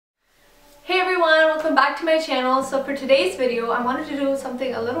welcome back to my channel. So for today's video, I wanted to do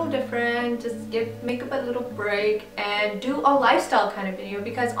something a little different, just give makeup a little break and do a lifestyle kind of video,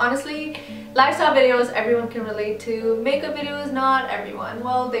 because honestly, lifestyle videos everyone can relate to. Makeup videos, not everyone.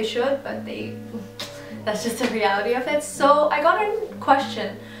 Well, they should, but that's just the reality of it. So I got a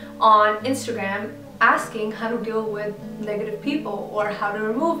question on Instagram asking how to deal with negative people or how to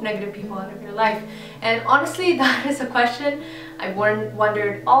remove negative people out of your life. And honestly, that is a question I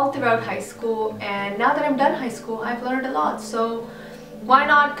wondered all throughout high school, and now that I'm done high school, I've learned a lot. So why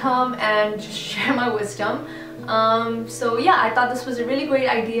not come and just share my wisdom? So yeah, I thought this was a really great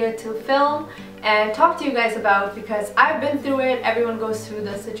idea to film and talk to you guys about, because I've been through it. Everyone goes through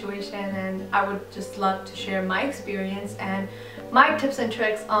the situation, and I would just love to share my experience and my tips and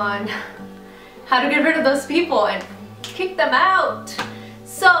tricks on how to get rid of those people and kick them out.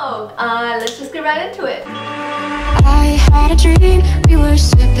 So let's just get right into it. I had a dream, we were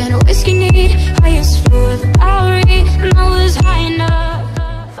sipping whiskey neat, highest floor of the Bowery, and I was high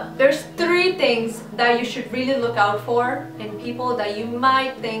enough. There's 3 things that you should really look out for in people that you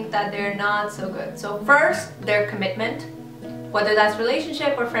might think that they're not so good. So first, their commitment. Whether that's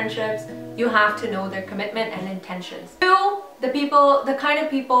relationship or friendships, you have to know their commitment and intentions. 2, the kind of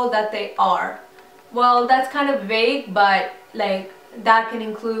people that they are. Well, that's kind of vague, but like that can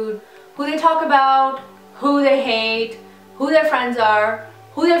include who they talk about, who they hate, who their friends are,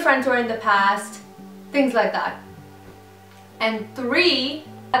 who their friends were in the past, things like that. And 3,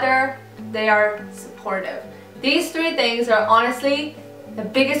 whether they are supportive. These 3 things are honestly the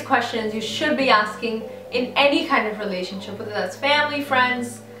biggest questions you should be asking in any kind of relationship, whether that's family,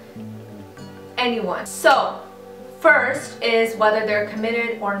 friends, anyone. So first is whether they're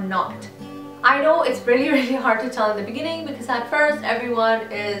committed or not. I know it's really hard to tell in the beginning, because at first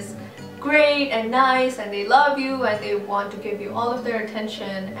everyone is great and nice and they love you and they want to give you all of their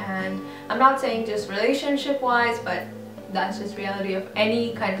attention. And I'm not saying just relationship wise, but that's just reality of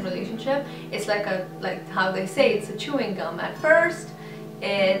any kind of relationship. It's like how they say, it's a chewing gum. At first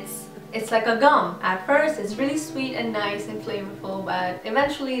it's like a gum. At first it's really sweet and nice and flavorful, but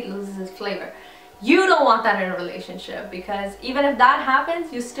eventually it loses its flavor. You don't want that in a relationship, because even if that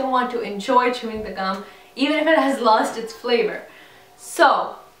happens, you still want to enjoy chewing the gum even if it has lost its flavor.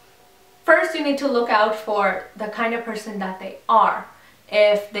 So first you need to look out for the kind of person that they are.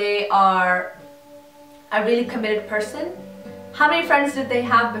 If they are a really committed person, how many friends did they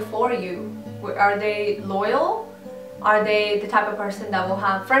have before you? Are they loyal? Are they the type of person that will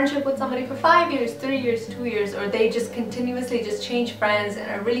have friendship with somebody for 5 years, 3 years, 2 years, or they just continuously just change friends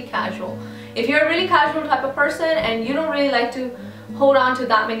and are really casual? If you're a really casual type of person and you don't really like to hold on to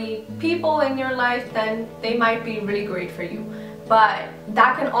that many people in your life, then they might be really great for you. But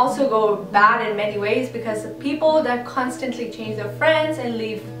that can also go bad in many ways, because the people that constantly change their friends and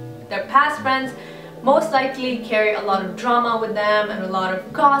leave their past friends most likely carry a lot of drama with them and a lot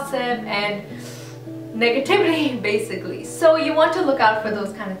of gossip and negativity, basically. So you want to look out for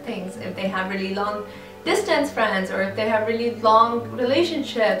those kind of things. If they have really long distance friends, or if they have really long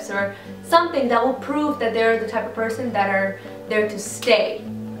relationships, or something that will prove that they're the type of person that are there to stay.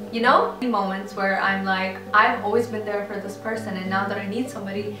 You know, moments where I'm like, I've always been there for this person, and now that I need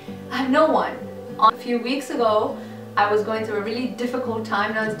somebody, I have no one. A few weeks ago, I was going through a really difficult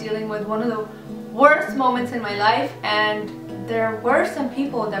time, and I was dealing with one of the worst moments in my life, and there were some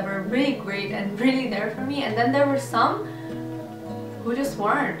people that were really great and really there for me, and then there were some who just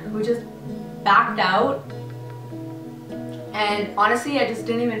weren't, who just backed out. And honestly, I just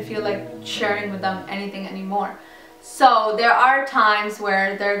didn't even feel like sharing with them anything anymore. So there are times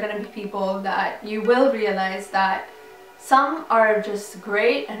where there are going to be people that you will realize that some are just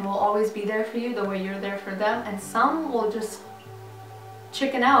great and will always be there for you the way you're there for them, and some will just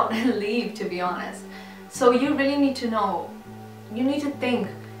chicken out and leave, to be honest. So you really need to know, you need to think,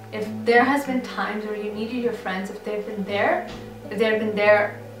 if there has been times where you needed your friends, if they've been there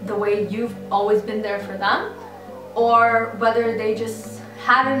the way you've always been there for them, or whether they just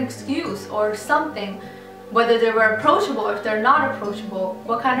had an excuse or something, whether they were approachable, if they're not approachable,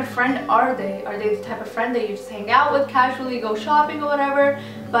 what kind of friend are they? Are they the type of friend that you just hang out with casually, go shopping or whatever,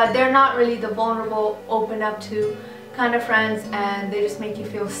 but they're not really the vulnerable, open up to kind of friends, and they just make you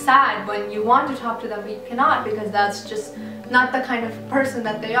feel sad when you want to talk to them but you cannot, because that's just not the kind of person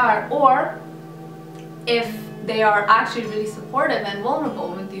that they are. Or if they are actually really supportive and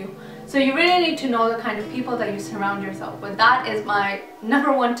vulnerable with you. So you really need to know the kind of people that you surround yourself with. That is my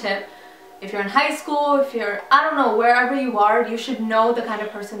 #1 tip. If you're in high school, if you're, I don't know, wherever you are, you should know the kind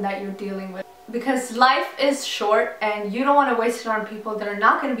of person that you're dealing with. Because life is short, and you don't want to waste it on people that are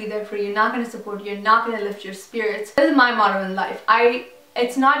not going to be there for you, not going to support you, not going to lift your spirits. This is my motto in life. I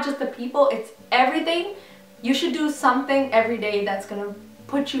it's not just the people, it's everything. You should do something every day that's gonna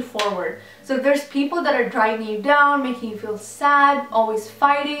put you forward. So if there's people that are dragging you down, making you feel sad, always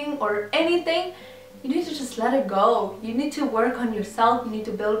fighting or anything, you need to just let it go. You need to work on yourself, you need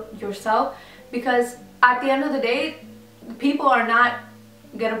to build yourself, because at the end of the day, people are not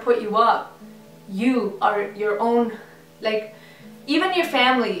gonna put you up. You are your own, like, even your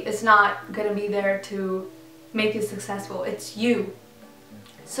family is not gonna be there to make you successful. It's you.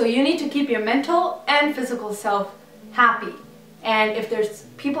 So you need to keep your mental and physical self happy. And if there's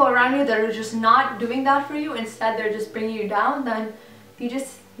people around you that are just not doing that for you, instead they're just bringing you down, then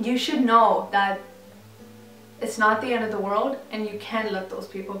you should know that it's not the end of the world and you can let those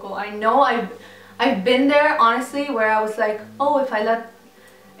people go. I know I've been there, honestly, where I was like, oh, if I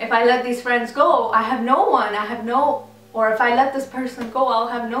let these friends go, I have no one, or if I let this person go, I'll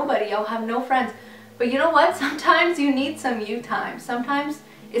have nobody, I'll have no friends. But you know what? Sometimes you need some you time. Sometimes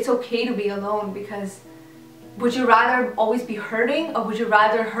it's okay to be alone, because would you rather always be hurting, or would you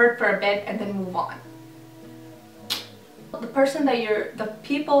rather hurt for a bit and then move on? The person that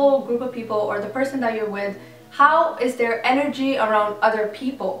group of people, or the person that you're with, how is their energy around other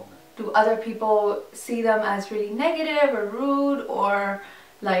people? Do other people see them as really negative or rude, or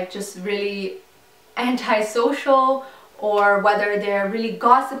like just really antisocial, or whether they're really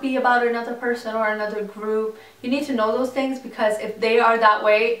gossipy about another person or another group? You need to know those things, because if they are that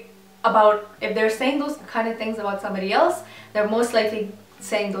way if they're saying those kind of things about somebody else, they're most likely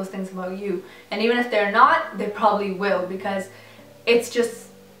saying those things about you. And even if they're not, they probably will, because it's just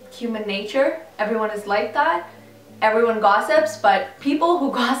human nature. Everyone is like that. Everyone gossips, but people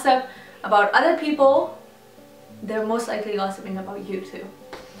who gossip about other people, they're most likely gossiping about you too.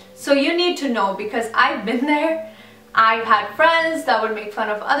 So you need to know, because I've been there. I've had friends that would make fun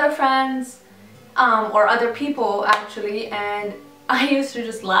of other friends, or other people actually, and I used to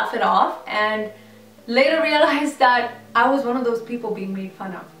just laugh it off, and later realized that I was one of those people being made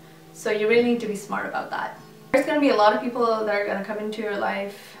fun of. So you really need to be smart about that. There's going to be a lot of people that are going to come into your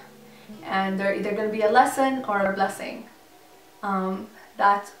life, and they're either going to be a lesson or a blessing.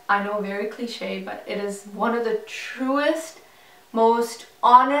 That's, I know, very cliche, but it is one of the truest, most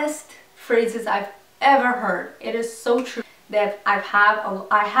honest phrases I've ever heard. It is so true that I have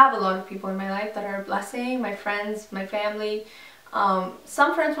a lot of people in my life that are a blessing, my friends, my family.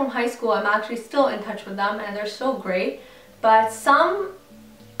 Some friends from high school, I'm actually still in touch with them and they're so great, but some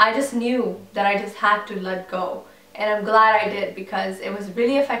I just knew that I just had to let go, and I'm glad I did, because it was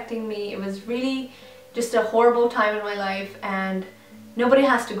really affecting me. It was really just a horrible time in my life, and nobody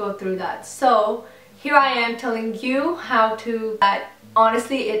has to go through that. So here I am telling you that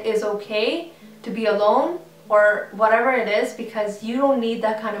honestly it is okay to be alone or whatever it is, because you don't need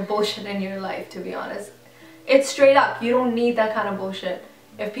that kind of bullshit in your life, to be honest. It's straight up, you don't need that kind of bullshit.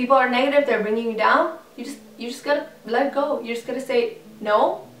 If people are negative, they're bringing you down, you just gotta let go. You just gotta say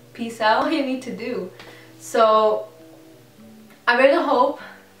no, peace out. All you need to do. So I really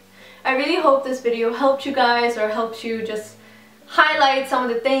hope this video helped you guys, or helped you just highlight some of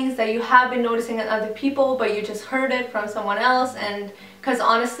the things that you have been noticing in other people, but you just heard it from someone else. And because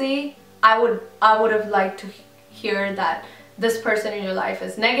honestly, I would have liked to hear that this person in your life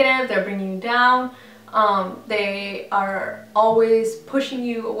is negative, they're bringing you down, they are always pushing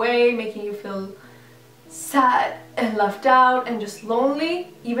you away, making you feel sad and left out and just lonely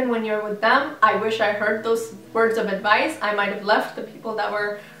even when you're with them. I wish I heard those words of advice. I might have left the people that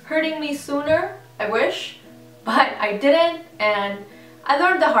were hurting me sooner, I wish, but I didn't, and I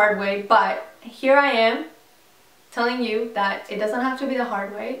learned the hard way. But here I am telling you that it doesn't have to be the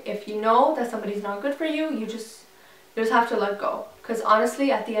hard way. If you know that somebody's not good for you, you just have to let go, because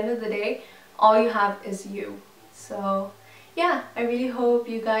honestly at the end of the day, all you have is you. So yeah, I really hope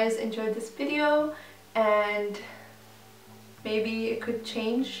you guys enjoyed this video, and maybe it could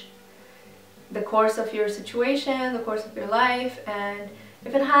change the course of your situation, the course of your life. And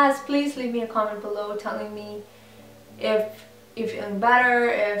if it has, please leave me a comment below telling me if you're feeling better,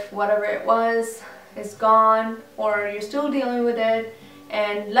 if whatever it was is gone, or you're still dealing with it.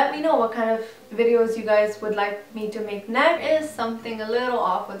 And let me know what kind of videos you guys would like me to make next. Is something a little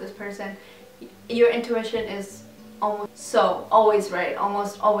off with this person. Your intuition is almost always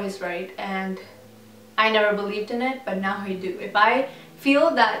right, and I never believed in it, but now I do. If I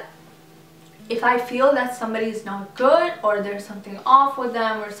feel that somebody's not good, or there's something off with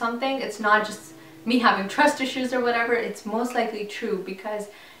them or something, it's not just me having trust issues or whatever, it's most likely true, because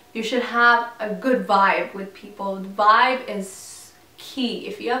you should have a good vibe with people. The vibe is key.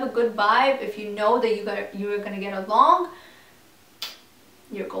 If you have a good vibe, if you know that you're gonna get along,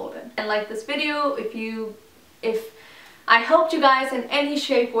 you're golden. And like this video, if I helped you guys in any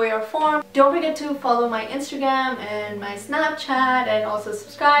shape, way, or form. Don't forget to follow my Instagram and my Snapchat and also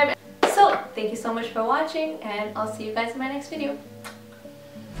subscribe. So, thank you so much for watching and I'll see you guys in my next video.